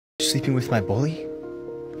Sleeping with my bully?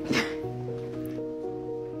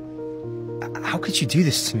 How could you do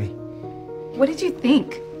this to me? What did you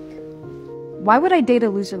think? Why would I date a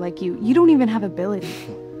loser like you? You don't even have ability.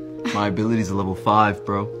 My ability's a level 5,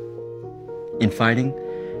 bro. In fighting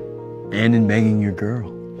and in banging your girl.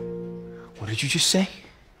 What did you just say?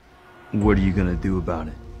 What are you gonna do about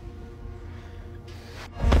it?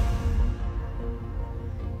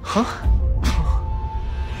 Huh?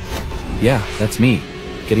 Yeah, that's me,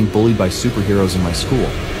 getting bullied by superheroes in my school.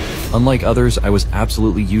 Unlike others, I was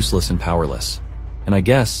absolutely useless and powerless. And I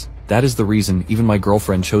guess that is the reason even my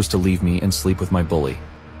girlfriend chose to leave me and sleep with my bully.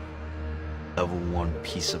 Level 1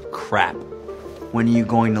 piece of crap. When are you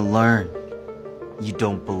going to learn? You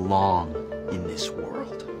don't belong in this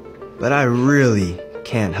world. But I really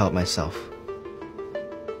can't help myself.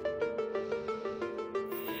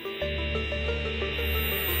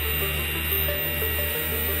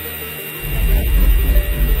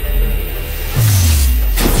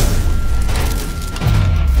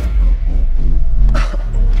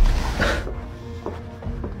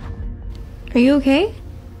 Are you okay?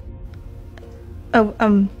 Oh,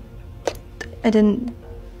 I didn't...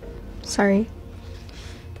 Sorry.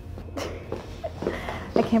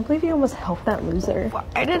 I can't believe you almost helped that loser.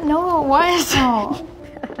 I didn't know it was. Oh.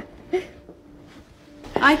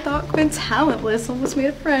 I thought Quinn's talentless almost made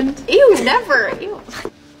a friend. Ew, never. Ew.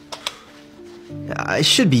 I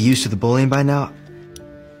should be used to the bullying by now.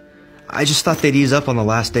 I just thought they'd ease up on the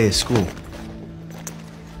last day of school.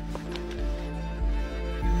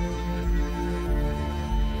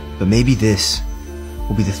 But maybe this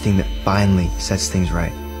will be the thing that finally sets things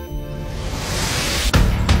right.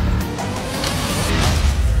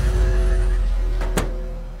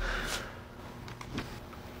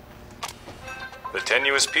 The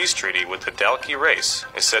tenuous peace treaty with the Dalkey race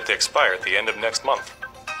is set to expire at the end of next month.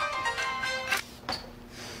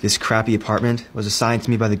 This crappy apartment was assigned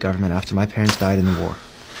to me by the government after my parents died in the war.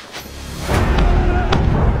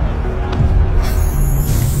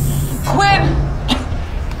 Quinn!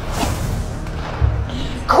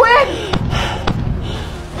 Quinn!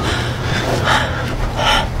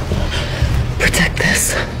 Protect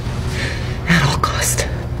this at all cost.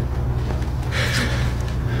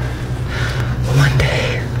 One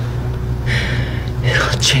day,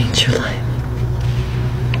 it'll change your life.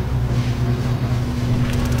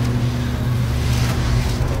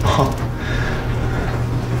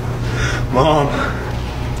 Mom!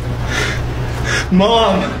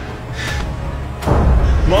 Mom!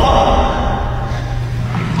 Mom!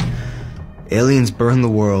 Aliens burned the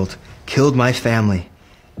world, killed my family,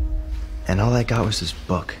 and all I got was this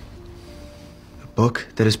book. A book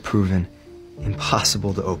that is proven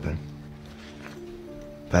impossible to open.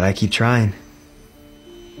 But I keep trying.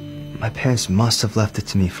 My parents must have left it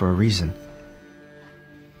to me for a reason.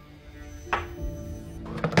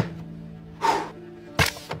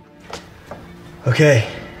 Okay,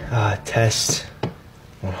 test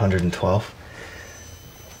 112.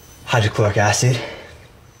 Hydrochloric acid.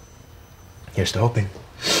 Here's to hoping.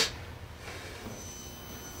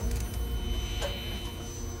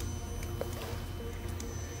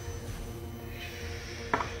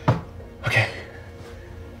 Okay.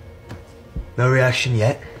 No reaction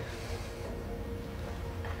yet.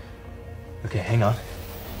 Okay, hang on.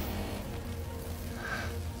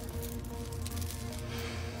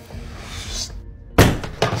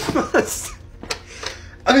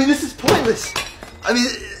 I mean, this is pointless. I mean,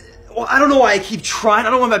 well, I don't know why I keep trying. I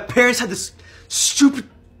don't know why my parents had this stupid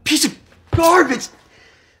piece of garbage.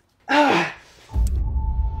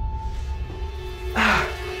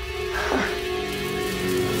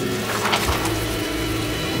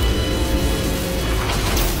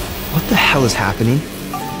 What the hell is happening?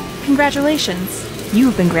 Congratulations. You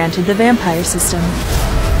have been granted the vampire system.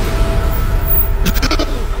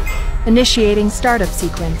 Initiating startup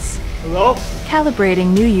sequence. Hello? Calibrating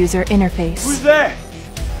new user interface. Who's there?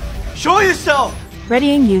 Show yourself!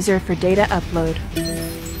 Readying user for data upload.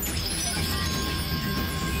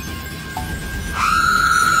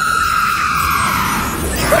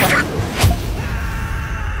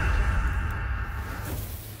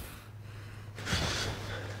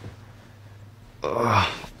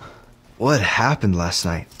 What happened last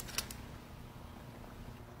night?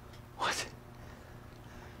 What?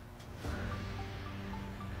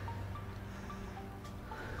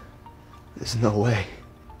 There's no way.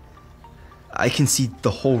 I can see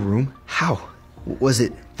the whole room. How? Was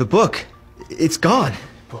it the book? It's gone.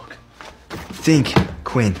 Book. Think,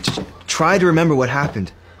 Quinn. Try to remember what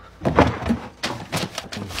happened.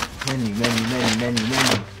 Menu.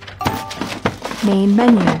 Main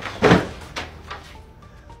menu.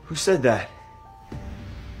 Who said that?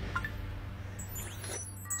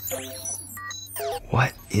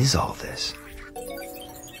 What is all this?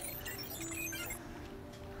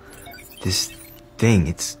 This thing,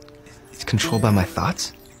 it's controlled by my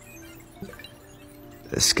thoughts?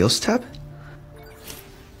 The skills tab?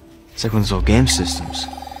 It's like one of those old game systems.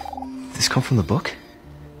 Did this come from the book?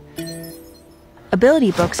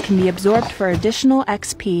 Ability books can be absorbed for additional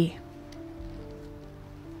XP.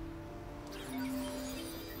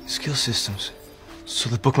 Skill systems. So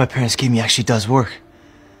the book my parents gave me actually does work.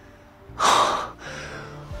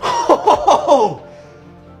 Oh!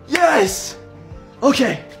 Yes!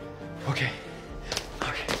 Okay.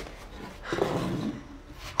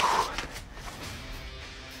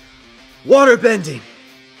 Waterbending.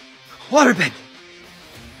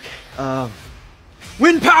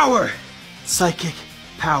 Wind power. Psychic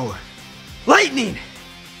power. Lightning.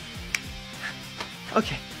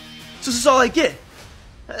 Okay. So this is all I get.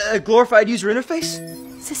 A glorified user interface?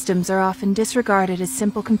 Systems are often disregarded as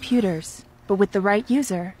simple computers, but with the right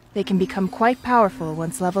user, they can become quite powerful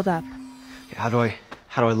once leveled up. How do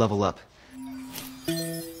I level up?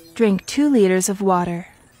 Drink 2 liters of water.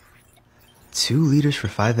 2 liters for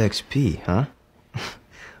 5 XP, huh?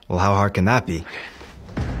 Well, how hard can that be?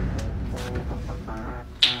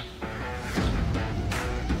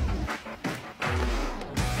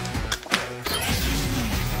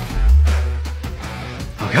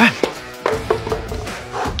 Okay.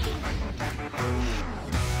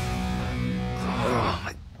 Oh,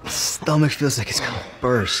 my stomach feels like it's gonna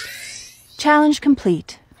burst. Challenge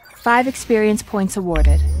complete. 5 experience points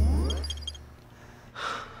awarded.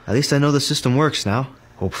 At least I know the system works now.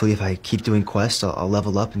 Hopefully if I keep doing quests, I'll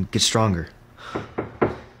level up and get stronger.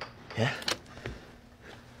 Yeah?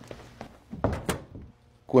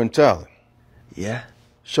 Quintal, Yeah?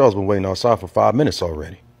 Shaw's been waiting outside for 5 minutes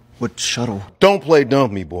already. What shuttle? Don't play dumb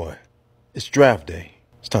with me, boy. It's draft day.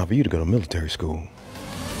 It's time for you to go to military school.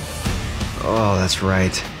 Oh, that's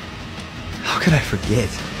right. How could I forget?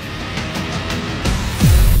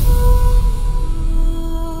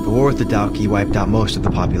 The war with the Dalki wiped out most of the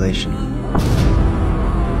population.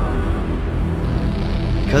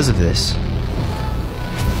 Because of this,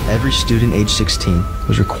 every student age 16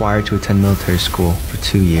 was required to attend military school for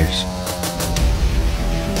 2 years.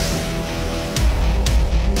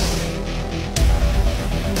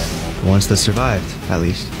 The ones that survived, at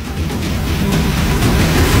least.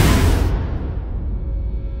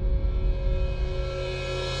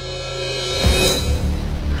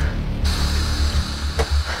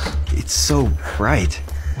 It's so bright.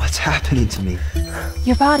 What's happening to me?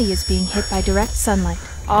 Your body is being hit by direct sunlight.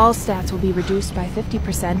 All stats will be reduced by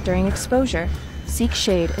 50% during exposure. Seek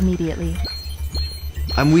shade immediately.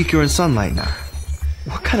 I'm weaker in sunlight now.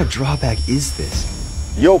 What kind of drawback is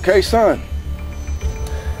this? You okay, son?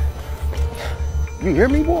 You hear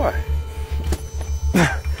me, boy?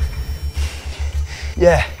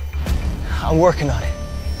 Yeah, I'm working on it.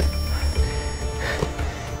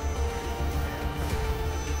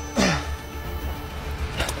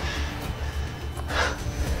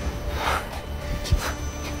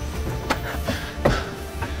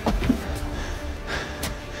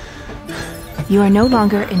 You are no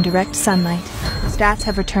longer in direct sunlight. Stats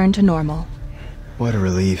have returned to normal. What a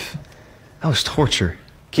relief. That was torture.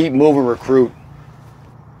 Keep moving, recruit.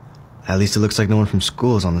 At least it looks like no one from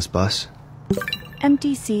school is on this bus.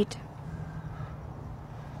 Empty seat.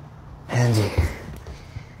 Andy.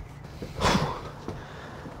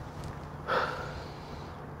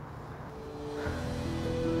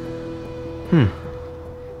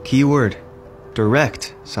 Keyword.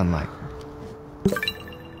 Direct sunlight.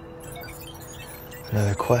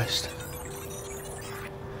 Another quest.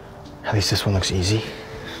 At least this one looks easy.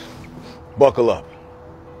 Buckle up.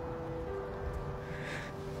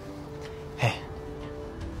 Hey,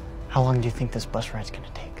 how long do you think this bus ride's gonna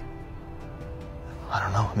take? I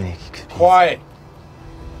don't know. I mean, it could be... Quiet.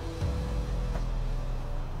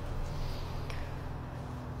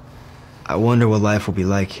 I wonder what life will be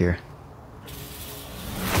like here.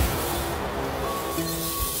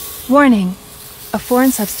 Warning. A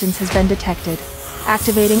foreign substance has been detected.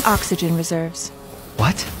 Activating oxygen reserves.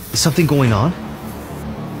 What? Is something going on?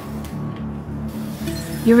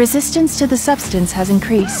 Your resistance to the substance has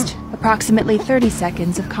increased. Approximately 30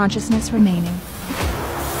 seconds of consciousness remaining.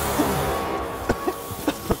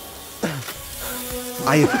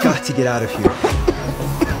 I have got to get out of here.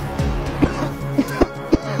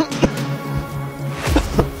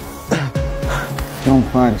 Don't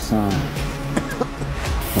fight, son.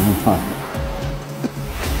 Don't fight.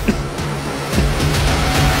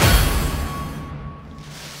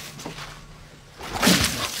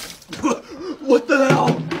 What the hell?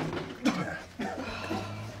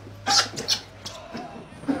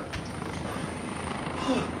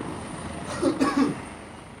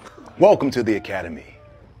 Welcome to the academy.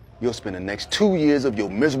 You'll spend the next 2 years of your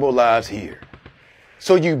miserable lives here.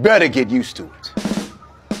 So you better get used to it.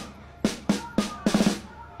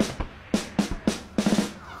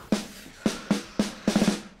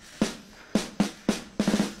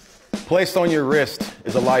 Placed on your wrist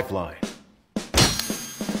is a lifeline.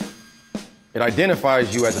 It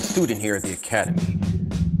identifies you as a student here at the academy.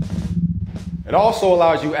 It also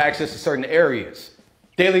allows you access to certain areas,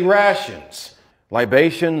 daily rations,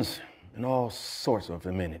 libations, and all sorts of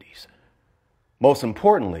amenities. Most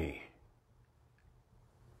importantly,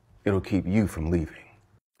 it'll keep you from leaving.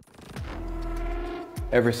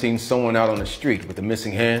 Ever seen someone out on the street with a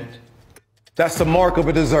missing hand? That's the mark of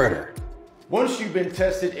a deserter. Once you've been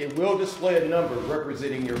tested, it will display a number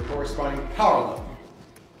representing your corresponding power level.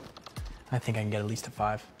 I think I can get at least a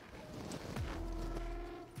 5.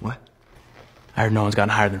 What? I heard no one's gotten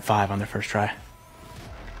higher than 5 on their first try.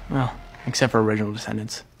 Well, except for original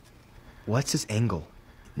descendants. What's his angle?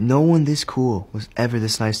 No one this cool was ever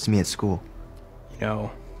this nice to me at school. You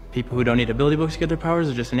know, people who don't need ability books to get their powers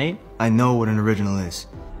are just innate. I know what an original is.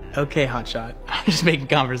 Okay, hotshot. I'm just making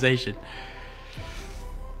conversation.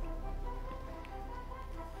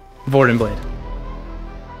 Vorten Blade.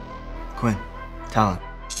 Quinn, Talon.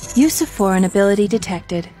 Use of foreign ability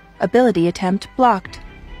detected. Ability attempt blocked.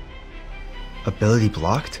 Ability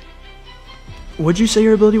blocked? What'd you say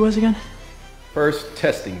your ability was again? First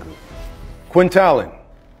testing group. Quintalin.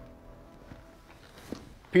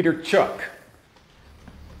 Peter Chuck.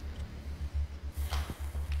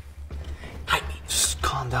 Hi, just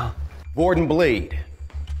calm down. Vorten Blade.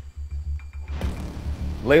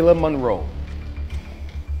 Layla Monroe.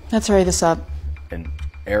 Let's hurry this up. And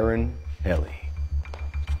Aaron Helly.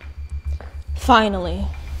 Finally.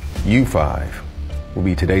 You 5 will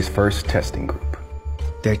be today's first testing group.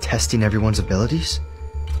 They're testing everyone's abilities?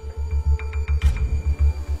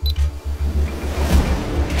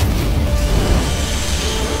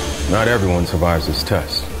 Not everyone survives this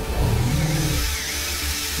test.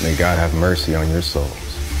 May God have mercy on your souls.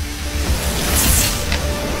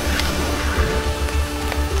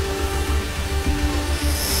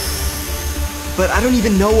 But I don't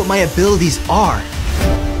even know what my abilities are.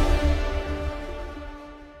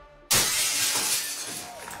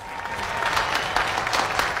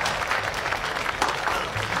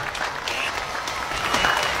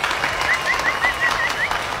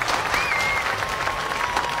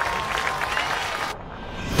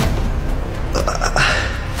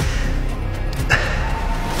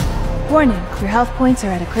 Warning, your health points are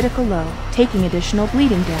at a critical low, taking additional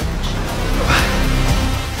bleeding damage.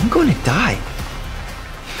 I'm going to die.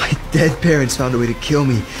 My dead parents found a way to kill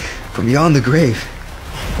me from beyond the grave.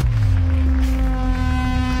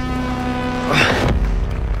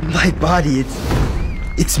 My body,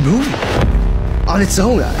 it's moving on its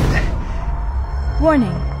own.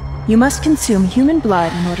 Warning, you must consume human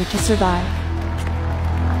blood in order to survive.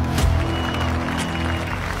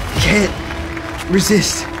 Can't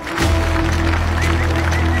resist.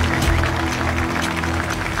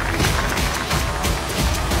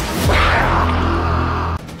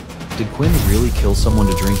 Did Quinn really kill someone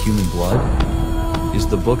to drink human blood? Is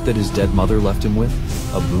the book that his dead mother left him with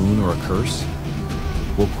a boon or a curse?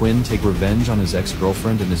 Will Quinn take revenge on his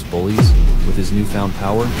ex-girlfriend and his bullies with his newfound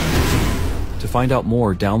power? To find out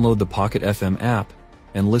more, download the Pocket FM app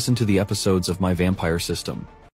and listen to the episodes of My Vampire System.